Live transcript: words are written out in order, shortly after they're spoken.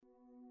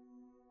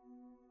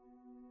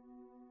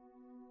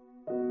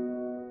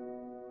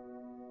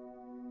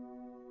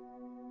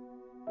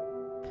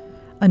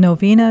A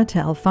Novena to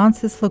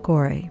Alphonsus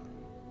Liguori.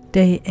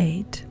 Day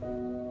 8.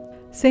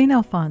 Saint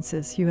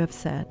Alphonsus, you have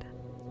said,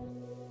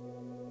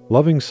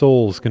 Loving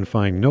souls can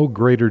find no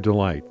greater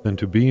delight than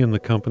to be in the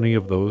company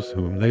of those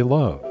whom they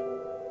love.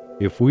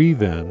 If we,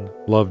 then,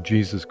 love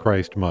Jesus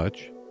Christ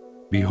much,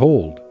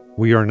 behold,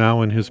 we are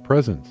now in his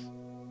presence.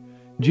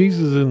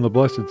 Jesus in the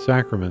Blessed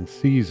Sacrament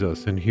sees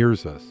us and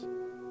hears us.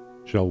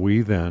 Shall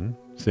we, then,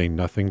 say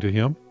nothing to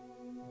him?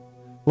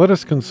 Let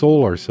us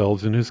console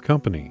ourselves in his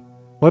company.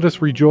 Let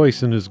us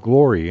rejoice in his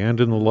glory and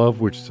in the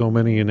love which so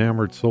many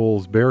enamored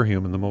souls bear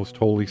him in the most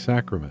holy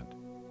sacrament.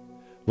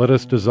 Let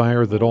us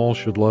desire that all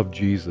should love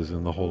Jesus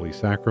in the holy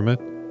sacrament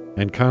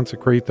and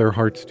consecrate their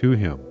hearts to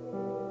him.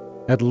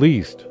 At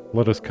least,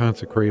 let us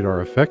consecrate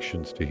our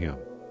affections to him.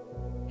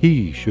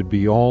 He should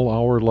be all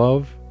our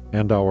love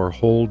and our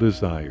whole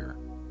desire.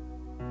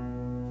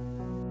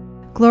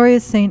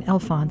 Glorious Saint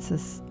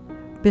Alphonsus,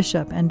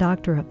 Bishop and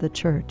Doctor of the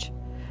Church,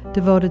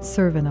 devoted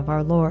servant of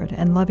our Lord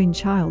and loving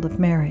child of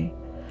Mary,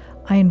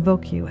 I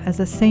invoke you as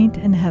a saint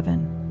in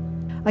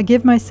heaven. I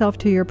give myself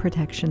to your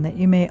protection, that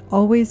you may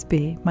always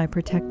be my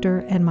protector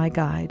and my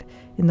guide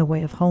in the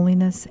way of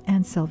holiness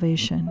and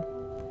salvation.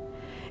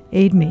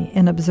 Aid me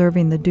in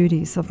observing the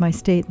duties of my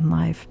state in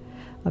life.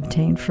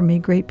 Obtain for me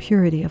great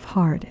purity of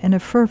heart and a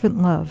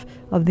fervent love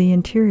of the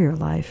interior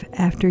life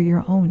after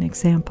your own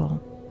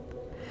example.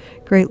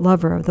 Great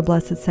lover of the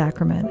Blessed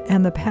Sacrament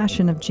and the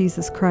Passion of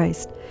Jesus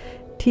Christ,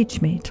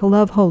 teach me to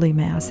love Holy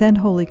Mass and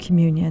Holy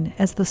Communion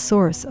as the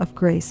source of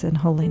grace and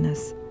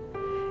holiness.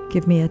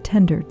 Give me a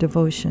tender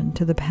devotion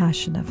to the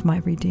passion of my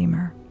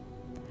Redeemer.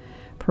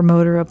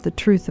 Promoter of the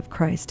truth of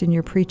Christ in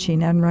your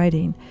preaching and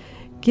writing,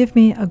 give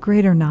me a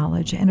greater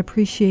knowledge and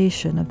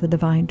appreciation of the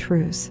divine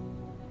truths.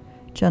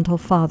 Gentle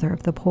Father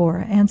of the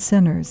poor and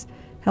sinners,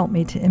 help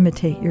me to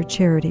imitate your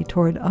charity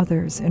toward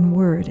others in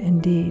word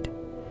and deed.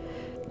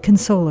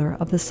 Consoler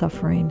of the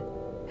suffering,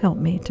 help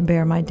me to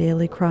bear my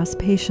daily cross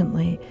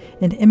patiently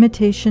in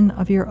imitation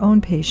of your own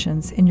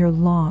patience in your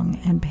long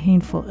and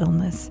painful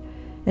illness,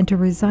 and to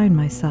resign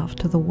myself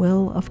to the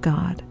will of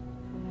God.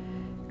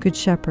 Good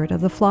Shepherd of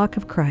the flock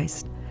of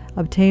Christ,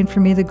 obtain for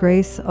me the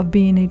grace of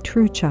being a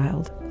true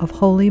child of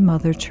Holy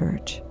Mother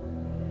Church.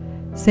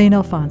 Saint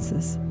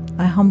Alphonsus,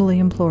 I humbly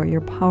implore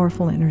your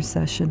powerful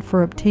intercession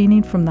for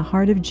obtaining from the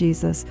heart of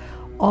Jesus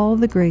all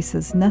the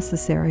graces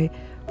necessary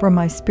for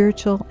my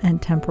spiritual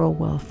and temporal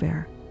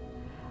welfare.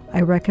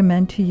 I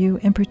recommend to you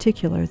in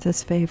particular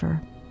this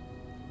favor.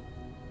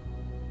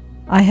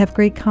 I have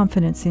great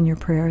confidence in your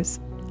prayers.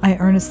 I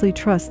earnestly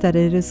trust that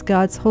it is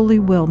God's holy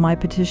will my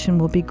petition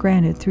will be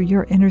granted through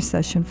your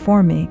intercession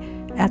for me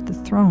at the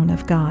throne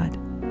of God.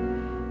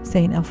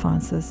 Saint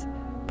Alphonsus,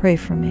 pray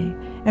for me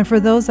and for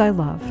those I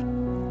love.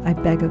 I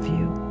beg of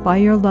you, by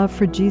your love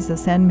for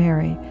Jesus and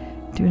Mary,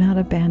 do not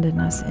abandon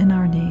us in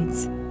our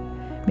needs.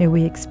 May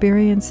we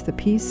experience the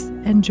peace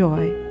and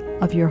joy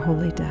of your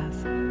holy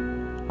death.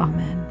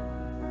 Amen.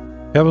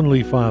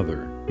 Heavenly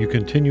Father, you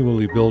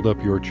continually build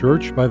up your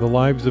church by the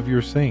lives of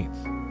your saints.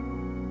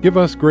 Give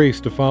us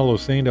grace to follow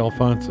Saint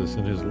Alphonsus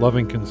in his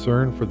loving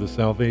concern for the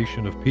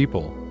salvation of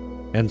people,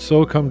 and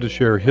so come to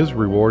share his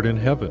reward in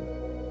heaven.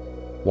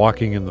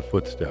 Walking in the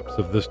footsteps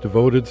of this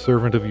devoted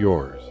servant of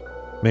yours,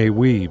 may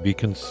we be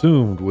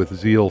consumed with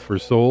zeal for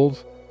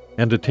souls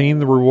and attain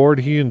the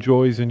reward he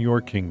enjoys in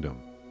your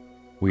kingdom.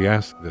 We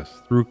ask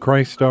this through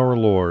Christ our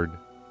Lord.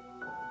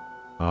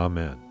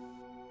 Amen.